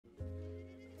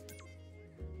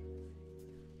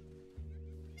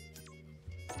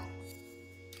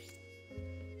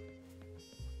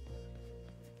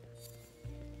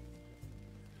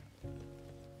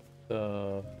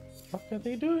the fuck are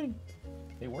they doing?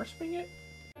 They worshipping it?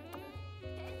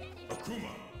 Akuma.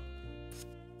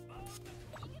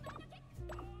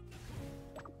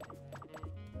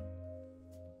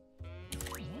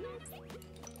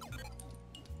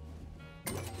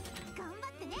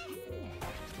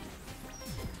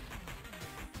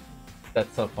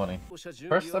 That's so funny.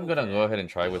 First, I'm gonna go ahead and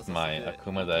try with my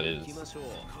Akuma that is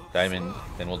Diamond,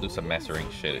 then we'll do some mastering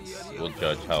shit. We'll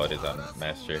judge how it is on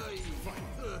Master.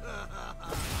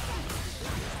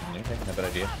 Okay, not a bad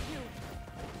idea.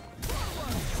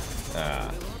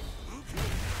 Ah.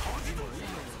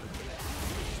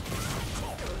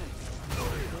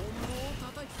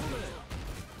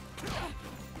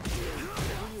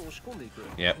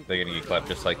 Yep, they're gonna get clapped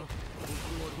just like...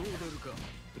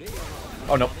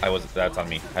 Oh no, that's on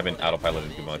me. I've been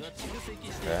autopiloting too much.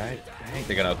 Alright,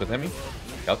 they're gonna Okuzemi.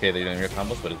 Okay, they're doing real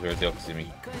combos, but it's very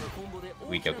Okuzemi.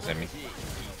 Weak Okuzemi.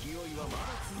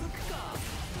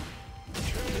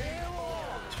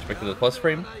 Back to the plus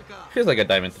frame. Feels like a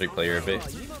Diamond 3 player a bit. I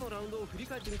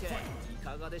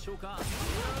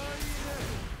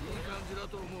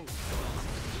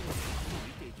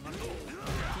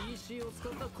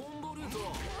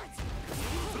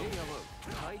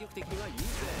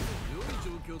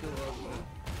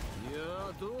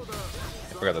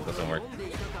forgot that doesn't work.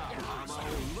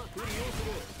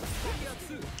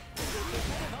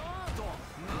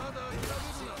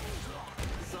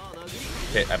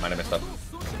 Okay, I might have messed up.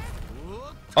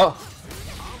 Oh!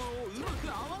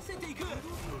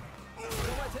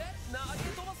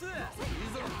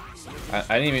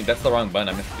 I didn't even, that's the wrong button,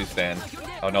 I meant to do stand.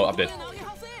 Oh no, I'm dead.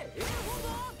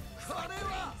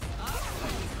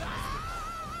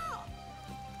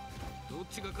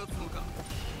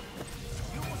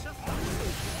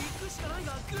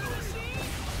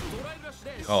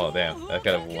 Oh damn, that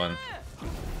could have won.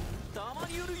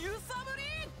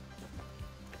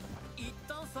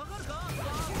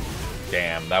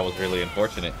 Damn, that was really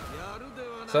unfortunate.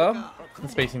 So, I'm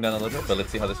spacing down a little bit, but let's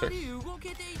see how this works.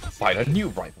 Fight a new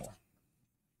rival.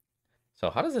 So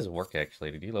how does this work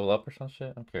actually? Did you level up or some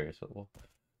shit? I'm curious.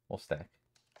 We'll stack.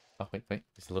 Oh wait,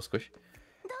 it's a little squish.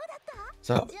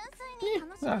 So, yeah,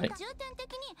 alright.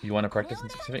 You want to practice in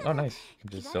specific? Oh nice. You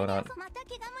can just zone out.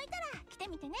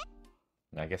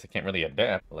 I guess I can't really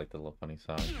adapt. I like the little funny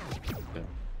song.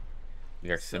 We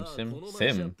are Sim.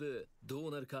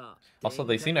 Also,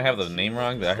 they seem to have the name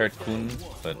wrong. I heard Kun,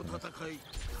 but...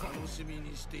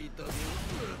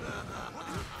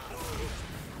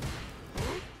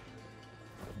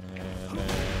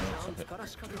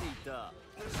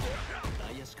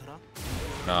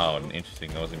 No,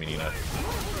 interesting. That wasn't meaning that.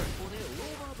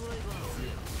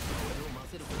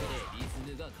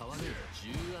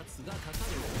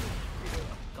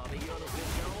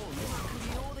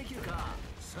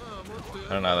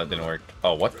 I don't know how that didn't work.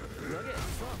 Oh, what? I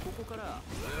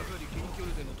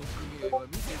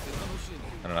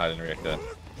don't know how I didn't react to that.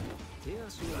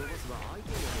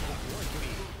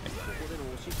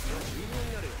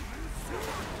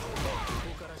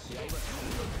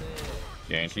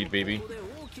 Guaranteed, baby.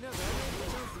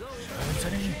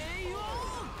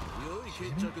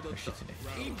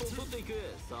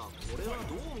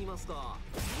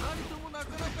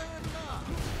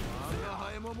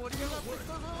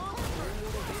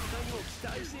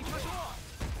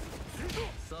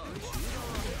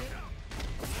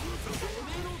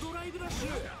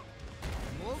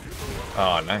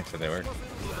 Oh, nice. So they work.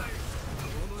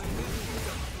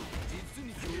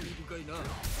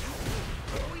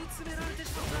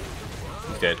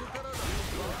 He's dead.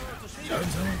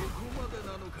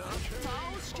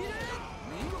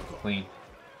 Clean.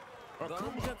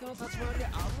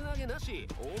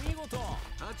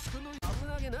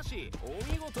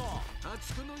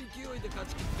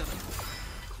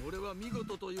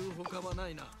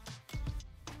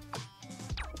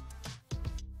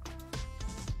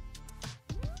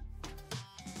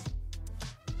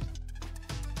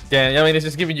 Yeah, I mean, it's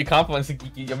just giving you compliments. I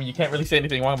mean, you can't really say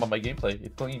anything wrong about my gameplay.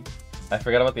 It's clean. I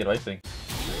forgot about the advice thing.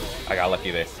 I got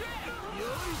lucky there.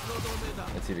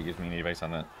 Let's see if it gives me any advice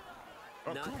on that.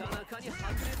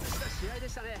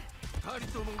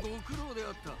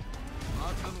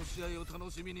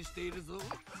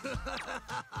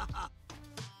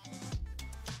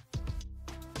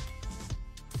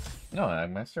 No,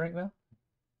 I'm mastering now.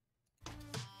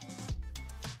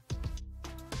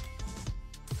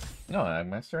 No, I'm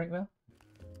mastering now.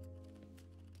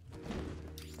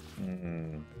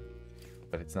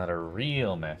 But it's not a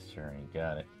real mastering.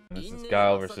 Got it. This is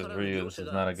Guile versus Ryu. This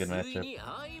is not a good matchup.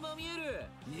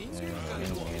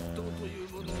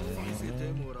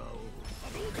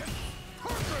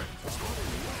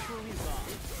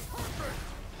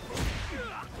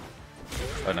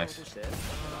 Oh, nice.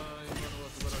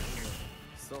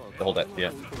 Hold that,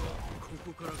 yeah.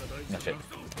 No shit.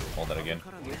 Hold that again.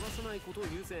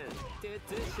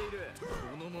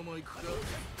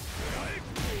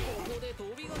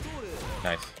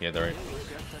 Nice, yeah, they're right.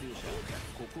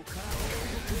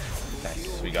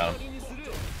 Nice, we got him.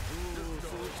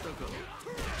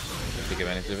 Take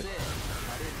advantage of it.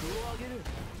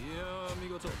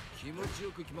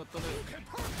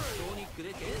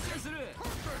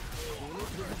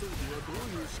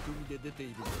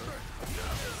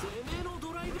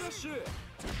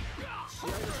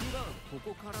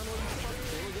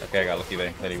 Okay, I got lucky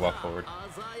there. Then he walked forward.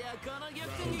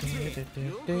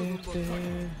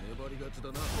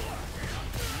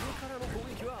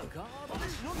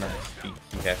 Nice.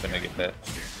 He happened to get that.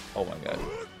 Oh my god.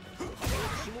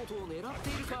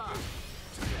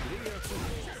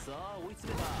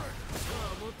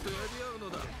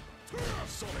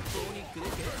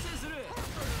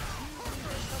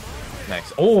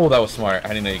 Nice. Oh, that was smart. I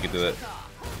didn't know you could do that.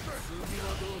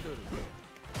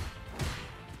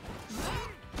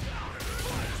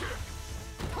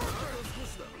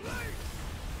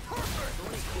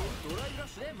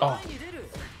 Oh.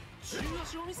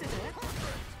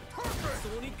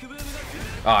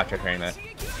 Oh, I tried carrying that.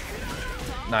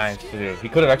 Nice, dude. He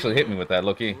could have actually hit me with that,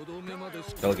 low-key.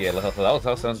 Low-key, that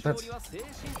was intense.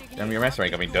 I mean, your master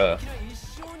rank, I mean, duh.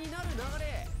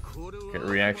 Get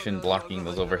reaction blocking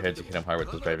those overheads. You hit him hard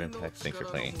with those drive impacts. Thanks for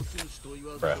playing.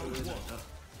 Bruh.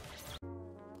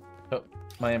 Oh,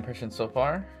 my impression so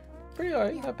far? Pretty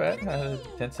alright, not bad.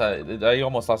 I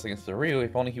almost lost against the Ryu.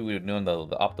 If only he would have known the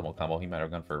optimal combo, he might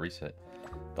have gone for a reset.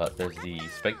 But there's the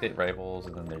Spectate Rivals,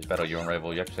 and then there's Battle Your Own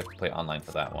Rival. You actually have to play online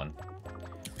for that one.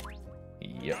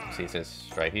 Yep, see it says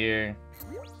right here.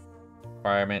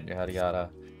 Environment, yada yada.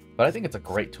 But I think it's a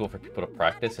great tool for people to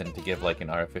practice and to give like an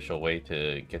artificial way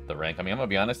to get the rank. I mean, I'm gonna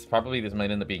be honest, probably this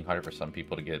might end up being harder for some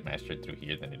people to get mastered through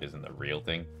here than it is in the real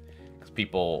thing.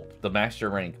 Because the master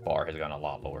rank bar has gone a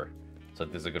lot lower. So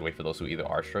this is a good way for those who either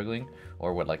are struggling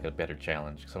or would like a better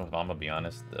challenge. Some of them, I'm gonna be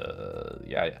honest,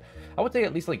 yeah, I would say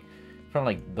at least like from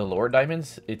like the lower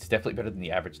diamonds, it's definitely better than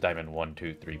the average diamond 1,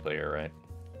 2, 3 player, right?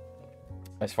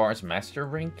 As far as master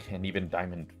rank and even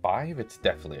diamond 5, it's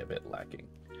definitely a bit lacking.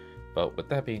 But with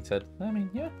that being said, I mean,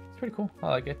 yeah, it's pretty cool. I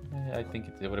like it. I think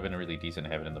it would have been really decent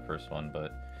to have it in the first one,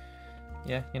 but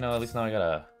yeah, you know, at least now I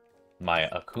got my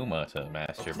Akuma to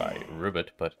master by Rubit,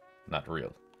 but not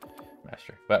real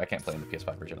master. But I can't play in the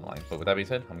PS5 version online. But with that being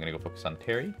said, I'm gonna go focus on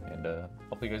Terry, and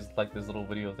hopefully you guys like this little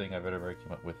video thing I've ever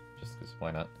came up with, just because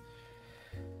why not?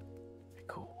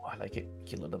 Cool, I like it.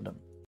 Kill a dum dum.